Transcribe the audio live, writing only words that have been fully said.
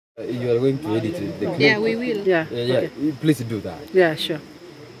You are going to edit the clip. Yeah, we will. Yeah. Yeah. Okay. Please do that. Yeah, sure.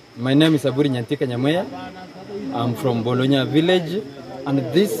 My name is Aburi Nyantika Nyamweya. I'm from Bondonya village, and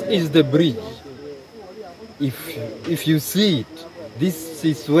this is the bridge. If you see it, this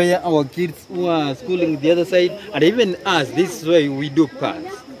is where our kids who are schooling the other side, and even us, this is where we do pass.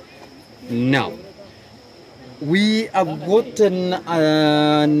 Now, we have gotten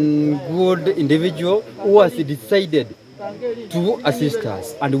a good individual who has decided to assist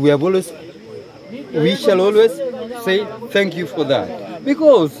us, and we shall always say thank you for that.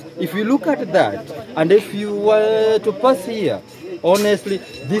 Because if you look at that, and if you were to pass here, honestly,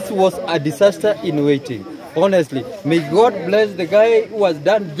 this was a disaster in waiting. Honestly, may God bless the guy who has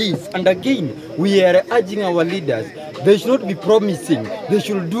done this. And again, we are urging our leaders, they should not be promising. They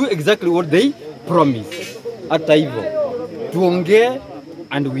should do exactly what they promise. Hata hivyo, tuongee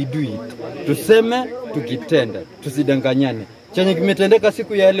and we do it. Tuseme, tukitenda, tusidanganyane. Chenye kimetendeka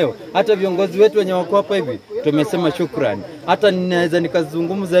siku ya leo, hata viongozi wetu wenye wako hapa hivi, tumesema shukrani. Hata ninaweza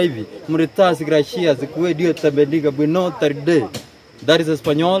nikazungumza hivi, muritas gracias, kuwe dio tabediga bueno tarde. That is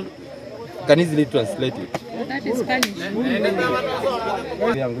Espanol. Can easily translate it. That is Spanish. I'm going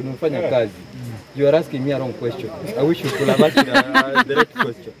to you are asking me a wrong question. I wish you could have asked a direct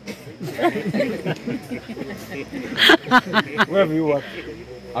question. Where have you worked?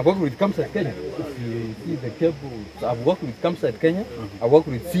 I've worked with Kamsat Kenya. If you see the cable, I've worked with Kamsat Kenya. I worked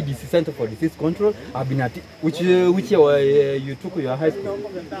with CDC, Center for Disease Control. I've been at which year you took your high school?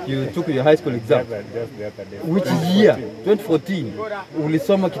 You took your high school exam. Just the other day. Which year? 2014.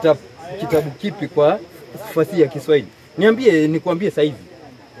 Ulisoma kitabu kipi kwa fasihi ya Kiswahili? Nikwambie saizi.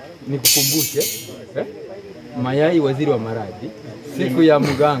 Nikukumbushe. Mayai waziri wa maradhi. Siku ya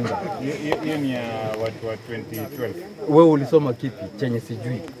mganga. Hiyo ni ya watu wa 2012. Wewe ulisoma kipi chenye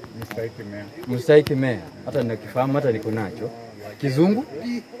sijui? Mstahiki Meya. Hata nakifahamu, hata niko nacho.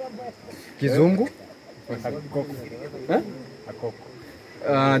 Kizungu? Akoko.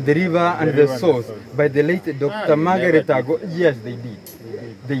 The River and the Source by the late Dr. Margaret Ago. Yes, they did.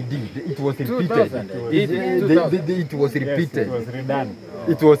 They did. It was repeated. It was repeated. Yes, it was redone.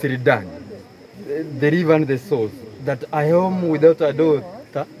 It was redone. The River and the Source. That a home without a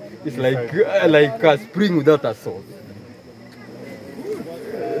daughter is like a spring without a source.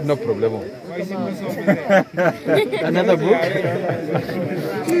 No problem. Another book?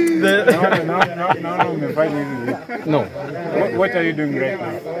 No. What are you doing right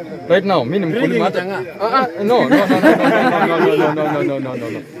now? Right now, no.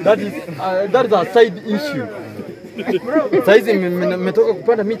 That is a side issue. Saizi nimetoka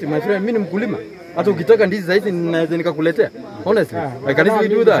kupanda miti, my friend, mimi ni mkulima. Hata ukitaka ndizi saizi naweza nikakuletea. Honestly, I can easily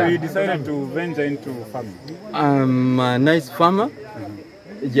do that. So you decided to venture into farming? I'm a nice farmer.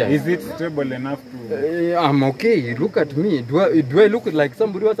 Yeah. Is it stable enough to? I'm okay. Look at me. Do I look like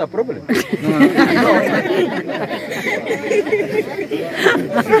somebody who has a problem?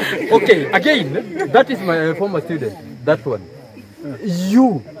 Okay, again, that is my former student. That one.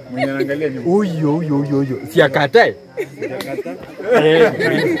 You. Uyo. Siakatae.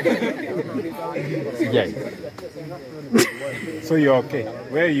 Yeah. So you're okay?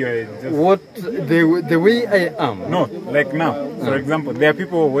 Where you're just... What, the way I am? No, like now. For example, there are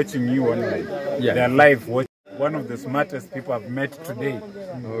people watching you online. Yeah. They are live watching. One of the smartest people I've met today.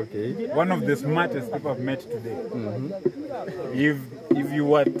 Okay. One of the smartest people I've met today. If you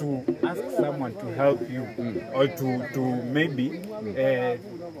were to ask someone to help you or to maybe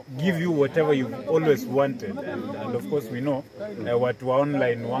give you whatever you've always wanted, and of course we know what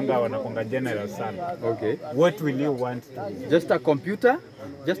online wanga wanakonga general sana. Okay. What will you want to do? Just a computer,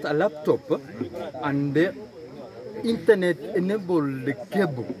 just a laptop, and the internet-enabled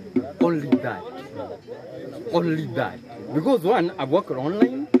cable. Only that. Only that. Because one, I've worked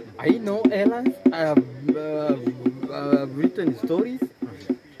online. I know airlines. I've written stories.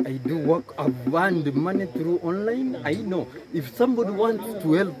 I do work. I've earned money through online. I know if somebody wants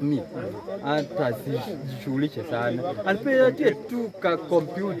to help me, atasishughulishe sana. Anipatie tu ka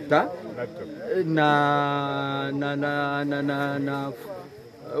computer na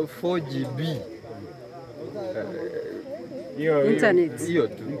 4GB. Internet.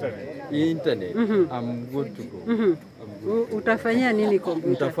 Internet. I'm good to go. Utafanya nini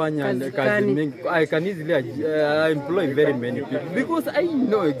computer? Utafanya kazi mingi. I can easily employ very many people because I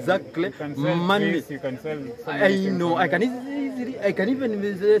know exactly money. You can sell. I know. I can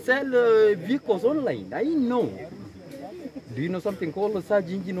even sell vehicles online. I know. Do you know something called search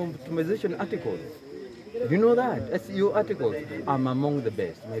engine optimization articles? Do you know that? SEO articles. I'm among the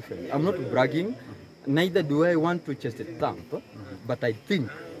best, my friend. I'm not bragging. Neither do I want to chest a thump, but I think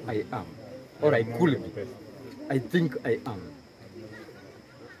I am. Or I could be. I think I am.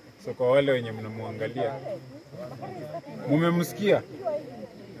 So kwa wale wenye mnamuangalia, mumemsikia?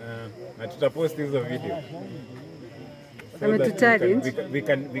 Na tutapost hizo video. So that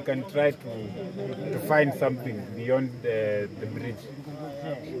we can try to find something beyond the bridge.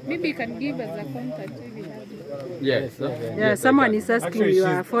 Maybe you can give us a contact. Yes. Yeah, someone is asking Actually,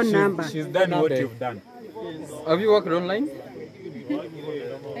 your phone number. She's done what you've done. Have you worked online?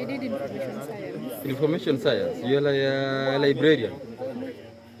 I did information science. Information science. You're a librarian.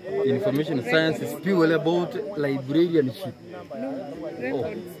 Information science is purely about librarianship. No,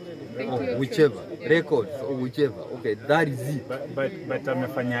 records. Whichever. Records or whichever. Okay, that is it. But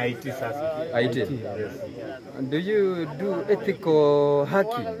amefanya IT sasa. IT. Yes. And do you do ethical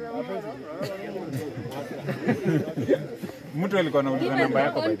hacking? Mtu alikuwa anauliza namba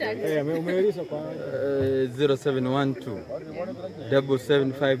yako by the way. Umeuliza kwa 0712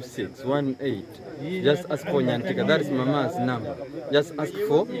 775618. Just ask for Nyantika. That is Mama's number. Just ask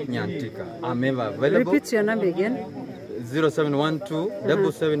for Nyantika. I'm ever available. Repeat your number again. 0712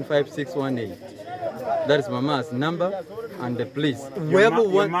 775618. That is Mama's number. And please,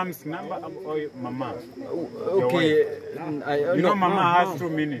 Your mom's number or your mama? Okay. You know, mama has two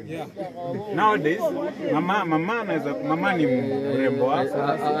meanings. Yeah. Nowadays, mama ni mrembo wako.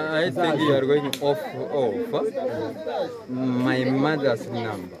 I think you are going off my mother's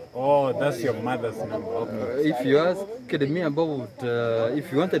number. Oh, that's your mother's number. Okay. If you asked me about,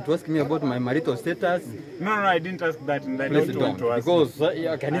 if you wanted to ask me about my marital status, no, I didn't ask that, and I please don't want to ask. Because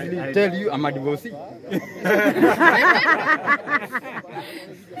I can easily tell you I'm a divorcee.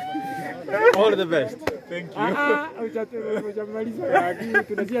 All the best. Thank you.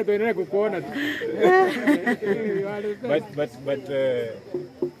 But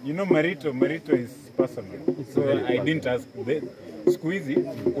you know, marito is personal. So I didn't ask. Squeezy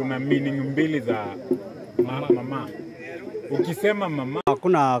kuna meaning mbili za mama. Ukisema mama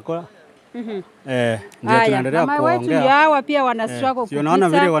hakuna ndio tunaendelea kuongea. Hawa pia wana struggle kupita. Unaona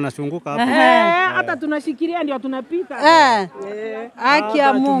vile wanashunguka hapa. Hata tunashikilia ndio tunapita. Haki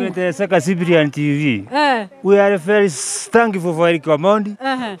ya Mungu. Tumeteseka Cyprian TV. We are very thankful for Eric Omondi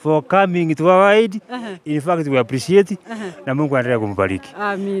for coming to our aid. In fact we appreciate na Mungu aendelee kumbariki.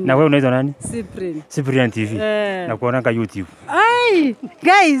 Amen. Na wewe unaitwa nani? Cyprian TV. Na kuonanga YouTube. Hey,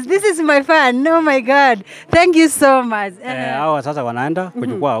 guys, this is my fan. Oh my God. Thank you so much. Hawa sasa wanaenda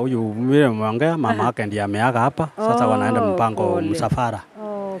kuchukua huyu vile mmeongea mama yake ndiye ameaga hapa. Sasa wanaenda mpango msafara.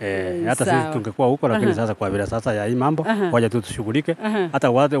 Hata sisi tungekuwa huko lakini sasa kwa vile sasa ya hii mambo waje tu tushughulike.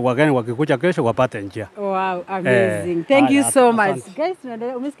 Hata wageni wakikuja kesho wapate njia. Wow, amazing. Thank you so much. Guys,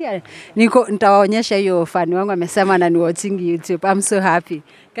 umesikia? Nitawaonyesha hiyo fan wangu amesema na ni watching YouTube. I'm so happy.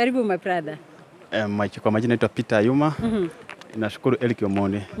 Karibu my brother. Kwa majina naitwa Peter Yuma. Nashukuru Eric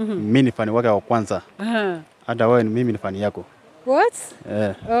Omondi. Mimi ni fan wake wa kwanza. Hata wewe mimi ni fan yako. What?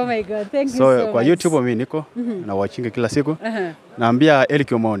 Oh my God, thank you so much. So kwa YouTube mimi niko na watching kila siku. Naambia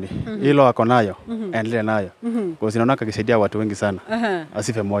Eric Omondi hilo ako nayo, endelea nayo. Kwa sababu naona akisaidia watu wengi sana.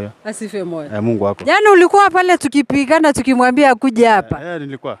 Asife moyo. Asife moyo. Mungu wako. Jana ulikuwa pale tukipigana tukimwambia akuje hapa.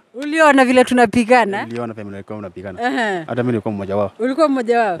 Nilikuwa. Uliona vile tunapigana? Niliona vile mlikuwa mnapigana. Hata mimi nilikuwa mmoja wao. Ulikuwa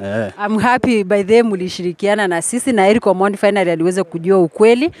mmoja wao? I'm happy by them mlishirikiana na sisi na Eric Omondi finally aliweza kujua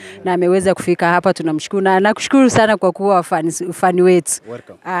ukweli na ameweza kufika hapa, tunamshukuru na nakushukuru sana kwa kuwa fan wetu.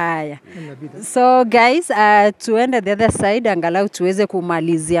 Welcome. Aya. So guys, tuende the other side angalau tuweze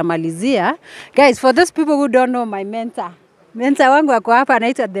kumalizia. Guys, for those people who don't know my mentor wangu wako hapa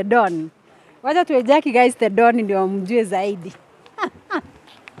anaitwa The Don. Wacha tuwejaki guys, The Don ndio mjue zaidi.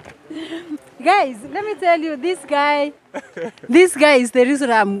 Guys, let me tell you, this guy is the reason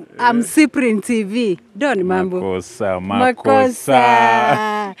I'm Cyprian TV. Don mambo.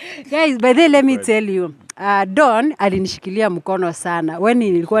 Makosa. Guys, by the way, let me tell you, Don alinishikilia mkono sana when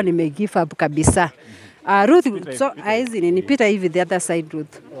nilikuwa give up kabisa. Ruth, so aizi nipita hivi the other side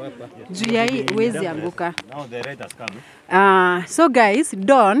Ruth. Juu ya hii wezi anguka. Now the red has come. So guys,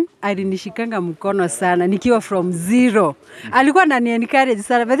 Don alinishikanga mkono sana nikiwa from zero. Alikuwa anani-encourage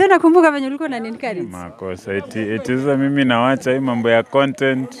sana. But then nakumbuka venye ulikuwa unani-encourage. Makosa eti sasa mimi nawacha hii mambo ya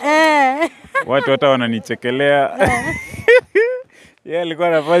content. Watu hata wananichekelea. Alikuwa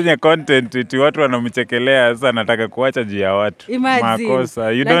anafanya content eti watu wanamchekelea, sasa nataka kuacha juu ya watu.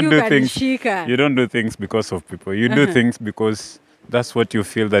 Makosa. You don't do things because of people. You do things because that's what you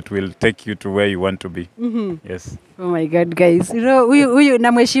feel that will take you to where you want to be. Yes. Oh my God, guys. You know, huyu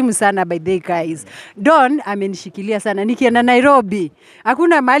namheshimu sana by the guys. Don amenishikilia sana. Nikienda Nairobi,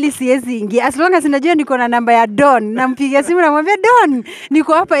 hakuna mahali siwezi ingia. As long as najua niko na namba ya Don, nampigia simu namwambia Don,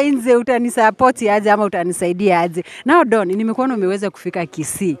 niko hapa nje, utanisupport aje ama utanisaidia aje. Now Don, nimekuona umeweza kufika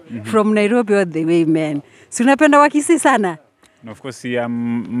Kisii from Nairobi all the way, man. Si unapenda wa Kisii sana? And of course,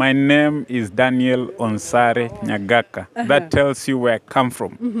 my name is Daniel Onsare Nyagaka. That tells you where I come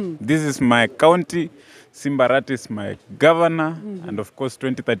from. This is my county. Simbarati is my governor, and of course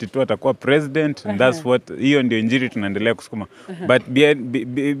 2032 atakuwa president, and that's what hiyo ndio injiri tunaendelea kusukuma. But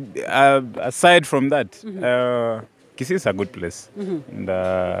aside from that, Kisii is a good place. And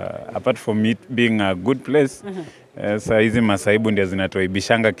apart from it being a good place, saa hizi masaibu ndio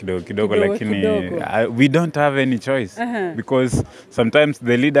zinatuaibishanga kidogo, lakini we don't have any choice because sometimes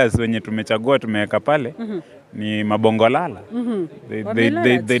the leaders wenye tumechagua tumeweka pale ni mabongolala.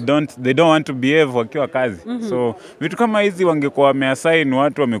 They don't want to behave wakiwa kazi. So vitu kama hizi wangekuwa wameassign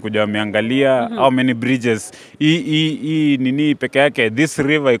watu wamekuja wameangalia how many bridges hii nini peke yake, this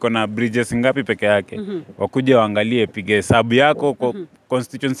river iko na bridges ngapi peke yake, wakuja waangalie, pige hesabu yako,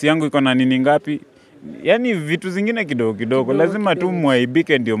 constituency yangu iko na nini ngapi. Yani vitu zingine kidogo lazima tu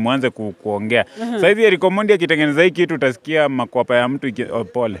mwaibike ndio mwanze kuongea. Sasa hivi Eric Omondi akitengeneza hii kitu utasikia makwapa ya mtu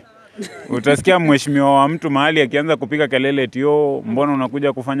pole. Utasikia mheshimiwa wa mtu mahali akianza kupiga kelele tio, mbona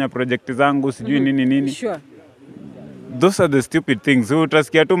unakuja kufanya project zangu sijui nini. Sure. Those are the stupid things.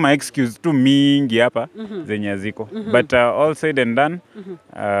 Utasikia tu ma excuse tu mingi hapa zenye ziko. But all said and done,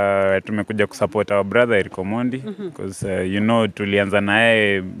 tumekuja kusupport our brother Eric Omondi because tulianza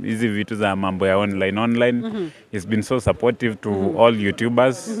naye hizi vitu za mambo ya online. He's been so supportive to all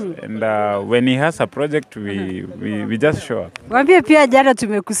YouTubers, and when he has a project we just show up. Waambie pia jana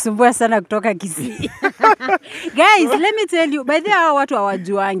tumekusumbua sana kutoka Kisii. Guys, let me tell you, by the way watu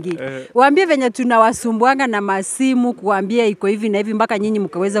hawajuangi. Waambie venye tunawasumbuanga na masimu kuambia iko hivi na hivi mpaka nyinyi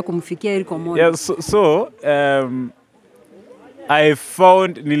mkaweza kumfikia Eric Omondi. Yeah, so I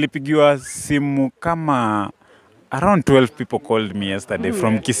found nilipigiwa simu kama around 12 people called me yesterday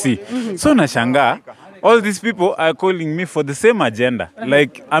from Kisii. So nashangaa all these people are calling me for the same agenda.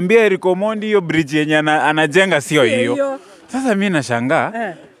 Like ambia Eric Omondi hiyo bridge yenye anajenga sio hiyo. Sasa mimi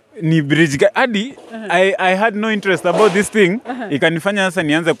nashangaa ni bridge hadi I had no interest about this thing. Ikanifanya sasa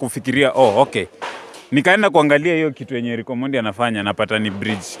nianze kufikiria okay. Nikaenda kuangalia hiyo kitu yenye Eric Omondi anafanya, napata ni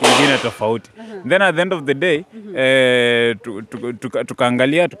bridge nyingine tofauti. Then at the end of the day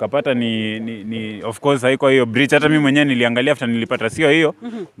tukaangalia tukapata ni of course haiko hiyo bridge. Hata mimi mwenyewe niliangalia after nilipata sio hiyo.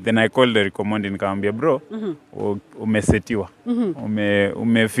 Then I called Eric Omondi nikamwambia bro, umesetiwa.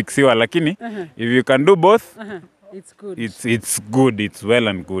 Umefixiwa, lakini if you can do both, it's good. It's good. It's well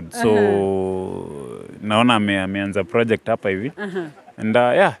and good. So naona ameanza project hapa hivi. And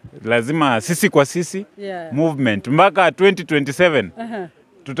lazima sisi kwa sisi movement mpaka 2027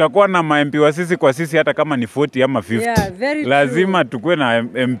 tutakuwa na MP wa sisi kwa sisi hata kama ni 40 ama 50. Lazima tukue na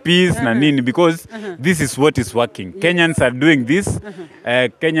MPs na nini because this is what is working. Kenyans are doing this.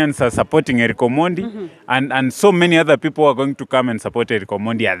 Kenyans are supporting Eric Omondi and so many other people are going to come and support Eric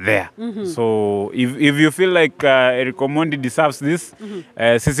Omondi are there. So if you feel like Eric Omondi deserves this,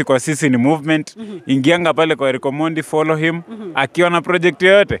 sisi kwa sisi ni movement. Ingianga pale kwa Eric Omondi, follow him. Akiwa na project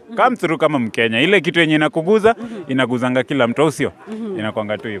yoyote, come through kama Mkenya. Ile kitu yenye inakuguza, inaguzanga kila mtu au sio?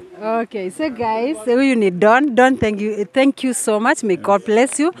 Inakuanga tu hiyo. Okay, so guys, huyu ni Don, thank you so much. May God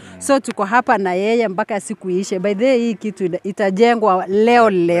bless you. So tuko hapa na yeye mpaka siku iishe. By the way, hii kitu itajengwa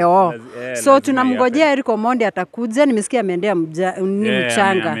leo. So tunamngojea Eric Omondi atakuja. Nimesikia ameendea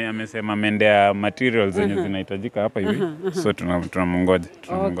mchanga. Amesema ameendea materials zenye zinahitajika hapa hivi. So tunamngoja.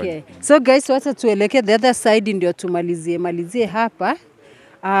 Okay. So guys, wacha tuelekee the other side ndio tumalizie hapa.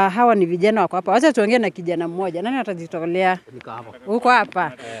 Hawa ni vijana wako hapa. Wacha tuongee na kijana mmoja. Nani atajitolea? Uko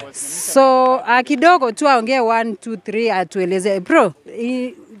hapa. So kidogo tu aongee 1 2 3 atueleze. Bro,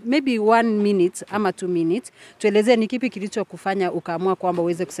 maybe 1 minute ama 2 minutes. Tueleze ni kipi kilichokufanya ukaamua kwamba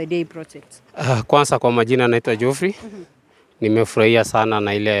uweze kusaidia hii project? Kwanza kwa majina naitwa Geoffrey. Nimefurahia sana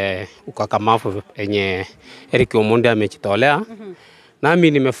na ile ukakamavu yenye Eric Omondi amejitolea.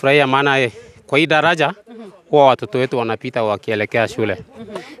 Nami nimefurahia maana kwa hii daraja huwa watoto wetu wanapita wakielekea shule.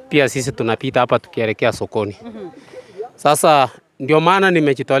 Pia sisi tunapita hapa tukielekea sokoni. Sasa ndio maana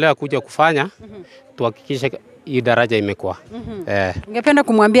nimejitolea kuja kufanya tuhakikishe hii daraja imekuwa. Ungependa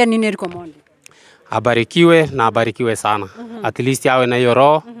kumwambia nini Eric Omondi? Abarikiwe sana. At least awe na hiyo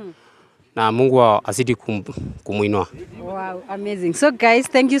roho na Mungu azidi kumuinua. Wow, amazing. So guys,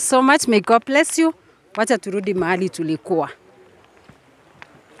 thank you so much. May God bless you. Wacha turudi mahali tulikuwa.